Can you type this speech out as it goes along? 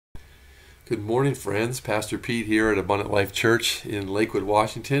Good morning, friends. Pastor Pete here at Abundant Life Church in Lakewood,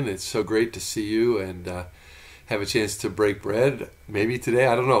 Washington. It's so great to see you and have a chance to break bread. Maybe today,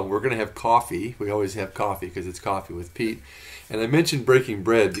 I don't know. We're going to have coffee. We always have coffee because it's Coffee with Pete. And I mentioned breaking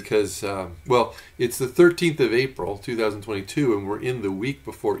bread because, it's the 13th of April, 2022, and we're in the week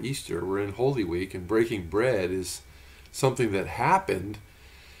before Easter. We're in Holy Week, and breaking bread is something that happened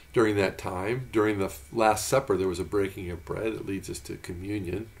during that time. During the Last Supper, there was a breaking of bread. It leads us to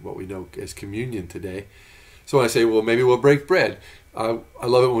communion, what we know as communion today. So when I say, well, maybe we'll break bread, I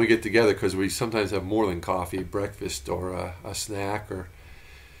love it when we get together because we sometimes have more than coffee, breakfast, or a snack, or,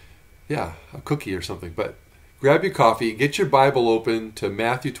 a cookie or something. But grab your coffee, get your Bible open to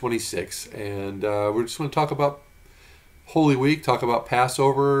Matthew 26, and we're just going to talk about Holy Week, talk about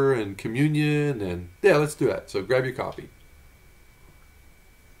Passover and communion, and let's do that. So grab your coffee.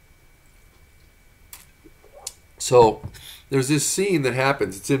 So there's this scene that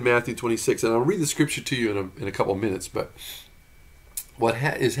happens. It's in Matthew 26, and I'll read the scripture to you in a couple of minutes. But what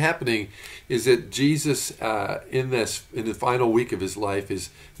is happening is that Jesus, in the final week of his life, is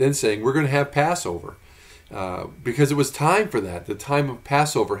then saying, we're going to have Passover. Because it was time for that. The time of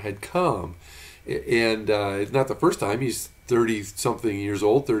Passover had come. And it's not the first time. He's 30-something years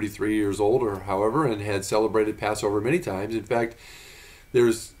old, 33 years old, or however, and had celebrated Passover many times. In fact,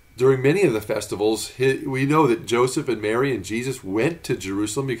 during many of the festivals, we know that Joseph and Mary and Jesus went to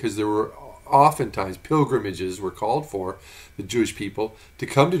Jerusalem because there were oftentimes pilgrimages were called for the Jewish people to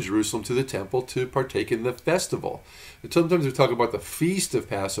come to Jerusalem to the temple to partake in the festival. And sometimes we talk about the feast of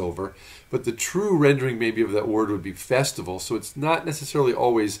Passover, but the true rendering maybe of that word would be festival. So it's not necessarily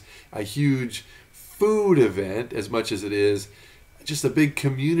always a huge food event as much as it is just a big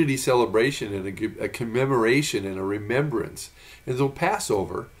community celebration and a commemoration and a remembrance. And so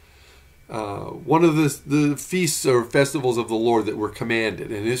Passover, one of the feasts or festivals of the Lord that were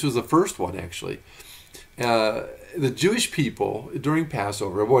commanded, and this was the first one actually. The Jewish people during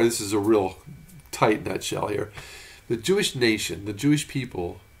Passover, boy, this is a real tight nutshell here. The Jewish nation, the Jewish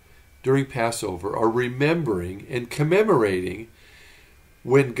people during Passover are remembering and commemorating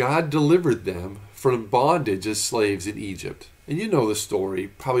when God delivered them from bondage as slaves in Egypt. And you know the story.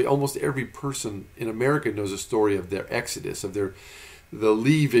 Probably almost every person in America knows the story of their exodus, of the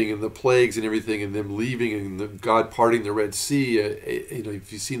leaving and the plagues and everything, and them leaving and God parting the Red Sea.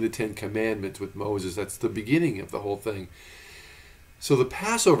 If you've seen the Ten Commandments with Moses, that's the beginning of the whole thing. So the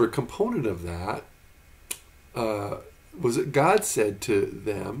Passover component of that was that God said to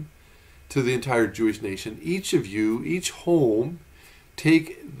them, to the entire Jewish nation, each of you, each home,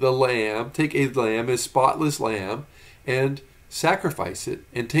 take a lamb, a spotless lamb, and sacrifice it,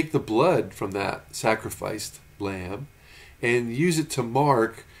 and take the blood from that sacrificed lamb, and use it to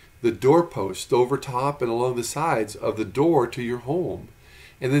mark the doorpost over top and along the sides of the door to your home.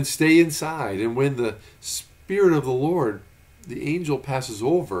 And then stay inside. And when the Spirit of the Lord, the angel, passes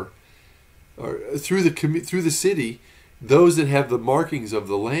over or through the city, those that have the markings of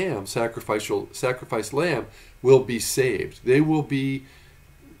the lamb, sacrificed lamb, will be saved. They will be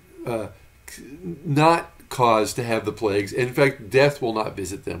not caused to have the plagues. In fact, death will not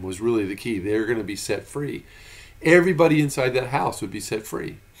visit them was really the key. They're going to be set free. Everybody inside that house would be set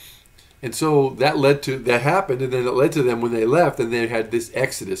free. And so that happened, and then it led to them when they left, and they had this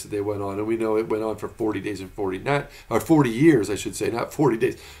exodus that they went on. And we know it went on for 40 days and 40 years, I should say, not 40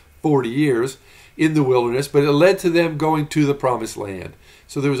 days, 40 years in the wilderness, but it led to them going to the promised land.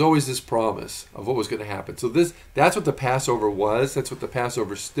 So there was always this promise of what was going to happen. So that's what the Passover was. That's what the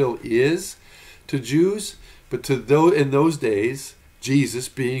Passover still is to Jews. But in those days, Jesus,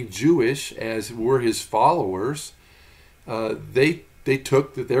 being Jewish, as were his followers, they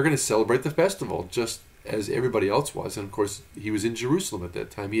took that they're going to celebrate the festival just as everybody else was. And of course, he was in Jerusalem at that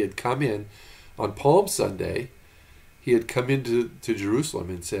time. He had come in on Palm Sunday. He had come into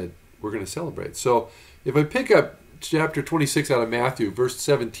Jerusalem and said, we're going to celebrate. So if I pick up chapter 26 out of Matthew, verse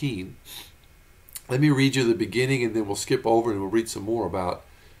 17, let me read you the beginning, and then we'll skip over and we'll read some more about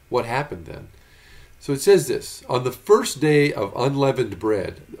what happened then. So it says this: on the first day of unleavened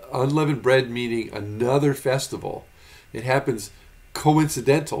bread meaning another festival. It happens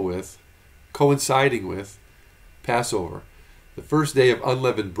coinciding with Passover. The first day of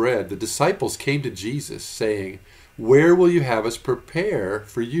unleavened bread, the disciples came to Jesus saying, where will you have us prepare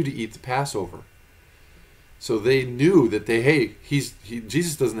for you to eat the Passover? So they knew that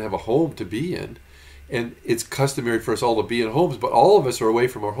Jesus doesn't have a home to be in. And it's customary for us all to be in homes, but all of us are away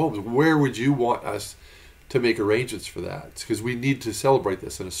from our homes. Where would you want us to make arrangements for that? It's because we need to celebrate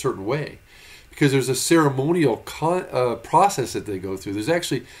this in a certain way. Because there's a ceremonial process that they go through. There's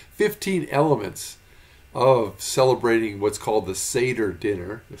actually 15 elements of celebrating what's called the Seder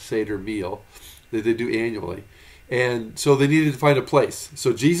dinner, the Seder meal that they do annually. And so they needed to find a place.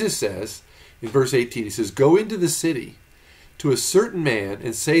 So Jesus says in verse 18, he says, "Go into the city to a certain man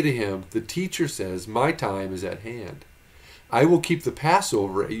and say to him, the teacher says, my time is at hand. I will keep the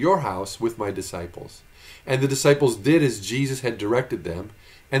Passover at your house with my disciples." And the disciples did as Jesus had directed them,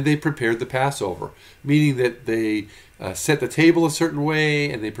 and they prepared the Passover, meaning that they set the table a certain way,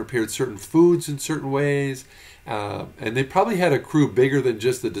 and they prepared certain foods in certain ways. And they probably had a crew bigger than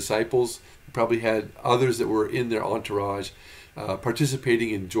just the disciples. They probably had others that were in their entourage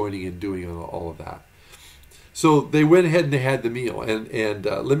participating and joining and doing all of that. So they went ahead and they had the meal. And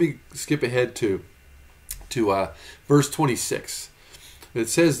let me skip ahead to verse 26. It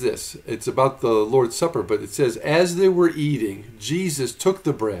says this. It's about the Lord's Supper, but it says, "As they were eating, Jesus took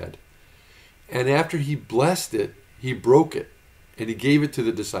the bread, and after he blessed it, he broke it, and he gave it to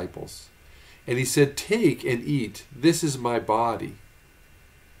the disciples. And he said, 'Take and eat. This is my body.'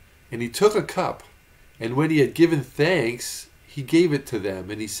 And he took a cup, and when he had given thanks, he gave it to them,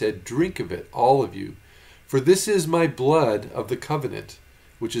 and he said, 'Drink of it, all of you, for this is my blood of the covenant,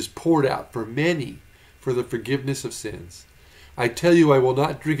 which is poured out for many for the forgiveness of sins. I tell you, I will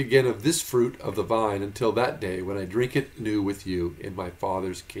not drink again of this fruit of the vine until that day when I drink it new with you in my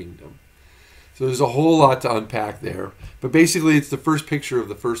Father's kingdom." So there's a whole lot to unpack there. But basically, it's the first picture of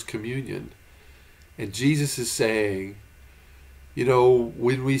the first communion. And Jesus is saying, you know,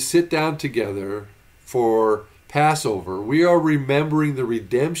 when we sit down together for Passover, we are remembering the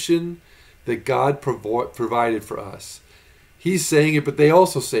redemption that God provided for us. He's saying it, but they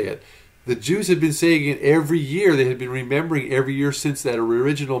also say it. The Jews had been saying it every year. They had been remembering every year since that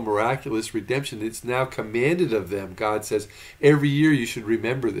original miraculous redemption. It's now commanded of them. God says, every year you should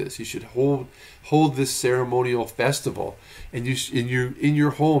remember this. You should hold this ceremonial festival. And in your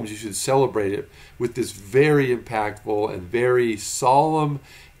homes you should celebrate it with this very impactful and very solemn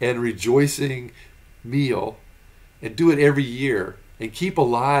and rejoicing meal. And do it every year. And keep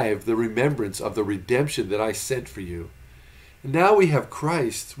alive the remembrance of the redemption that I sent for you. And now we have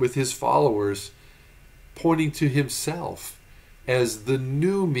Christ with his followers pointing to himself as the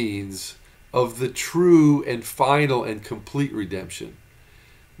new means of the true and final and complete redemption.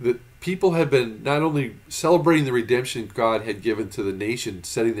 That people have been not only celebrating the redemption God had given to the nation,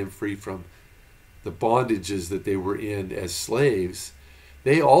 setting them free from the bondages that they were in as slaves,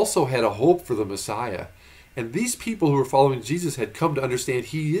 they also had a hope for the Messiah. And these people who were following Jesus had come to understand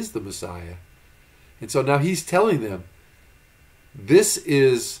he is the Messiah. And so now he's telling them,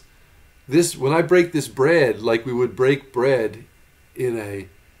 when I break this bread, like we would break bread in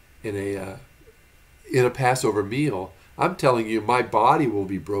a Passover meal, I'm telling you, my body will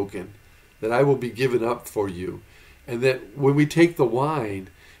be broken, that I will be given up for you. And that when we take the wine,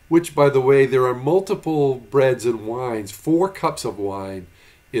 which, by the way, there are multiple breads and wines, 4 cups of wine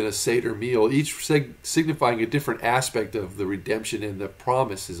in a Seder meal, each signifying a different aspect of the redemption and the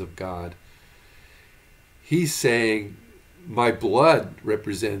promises of God. He's saying, my blood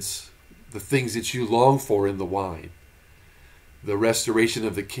represents the things that you long for in the wine. The restoration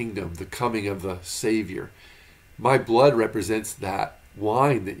of the kingdom, the coming of the Savior. My blood represents that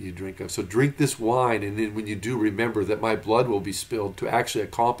wine that you drink of. So drink this wine, and then when you do, remember that my blood will be spilled to actually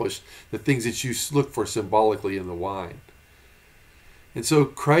accomplish the things that you look for symbolically in the wine. And so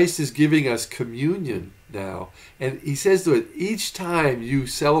Christ is giving us communion now. And he says to it, each time you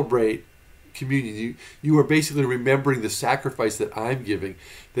celebrate communion, you are basically remembering the sacrifice that I'm giving,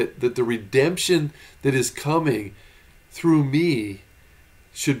 that the redemption that is coming through me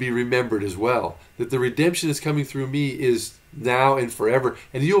should be remembered as well, that the redemption that's coming through me is now and forever,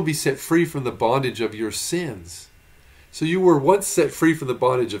 and you'll be set free from the bondage of your sins. So you were once set free from the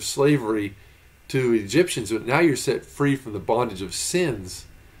bondage of slavery to Egyptians, but now you're set free from the bondage of sins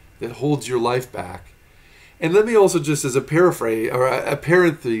that holds your life back. And let me also, just as a paraphrase, or a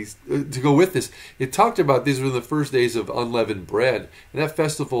parenthesis to go with this, it talked about these were the first days of unleavened bread. And that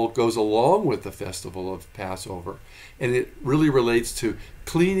festival goes along with the festival of Passover. And it really relates to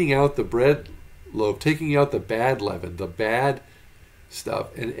cleaning out the bread loaf, taking out the bad leaven, the bad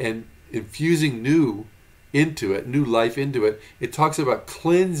stuff, and infusing new into it, new life into it. It talks about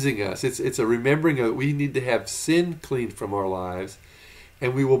cleansing us. It's a remembering that we need to have sin cleaned from our lives,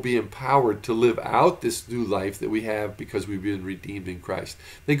 and we will be empowered to live out this new life that we have because we've been redeemed in Christ.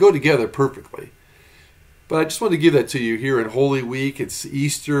 They go together perfectly. But I just want to give that to you here in Holy Week. It's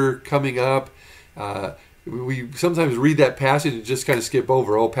Easter coming up. We sometimes read that passage and just kind of skip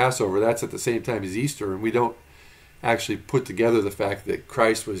over, Passover, that's at the same time as Easter, and we don't actually put together the fact that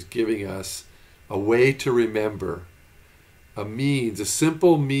Christ was giving us a way to remember a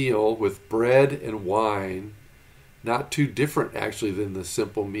simple meal with bread and wine, not too different actually than the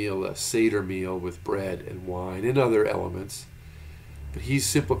simple meal, a Seder meal with bread and wine and other elements. But he's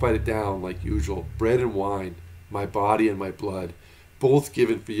simplified it down like usual. Bread and wine, my body and my blood, both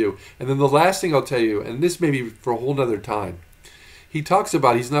given for you. And then the last thing I'll tell you, and this may be for a whole nother time, he talks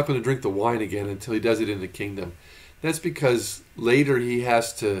about he's not going to drink the wine again until he does it in the kingdom. That's because later he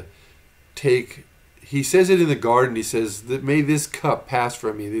has to take, he says it in the garden, he says that may this cup pass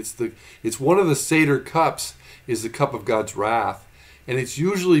from me. It's one of the Seder cups is the cup of God's wrath. And it's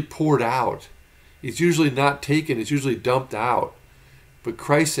usually poured out. It's usually not taken, it's usually dumped out. But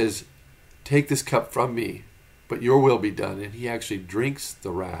Christ says, take this cup from me, but your will be done. And he actually drinks the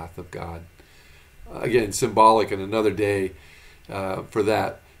wrath of God. Again, symbolic, and another day for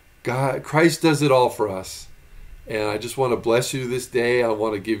that. Christ does it all for us. And I just want to bless you this day. I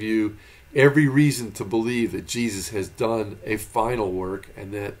want to give you every reason to believe that Jesus has done a final work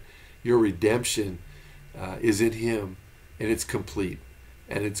and that your redemption is in him and it's complete.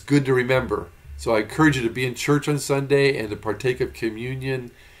 And it's good to remember. So I encourage you to be in church on Sunday and to partake of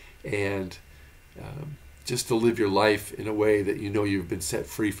communion and just to live your life in a way that you know you've been set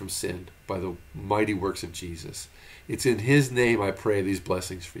free from sin by the mighty works of Jesus. It's in his name I pray these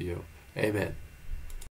blessings for you. Amen.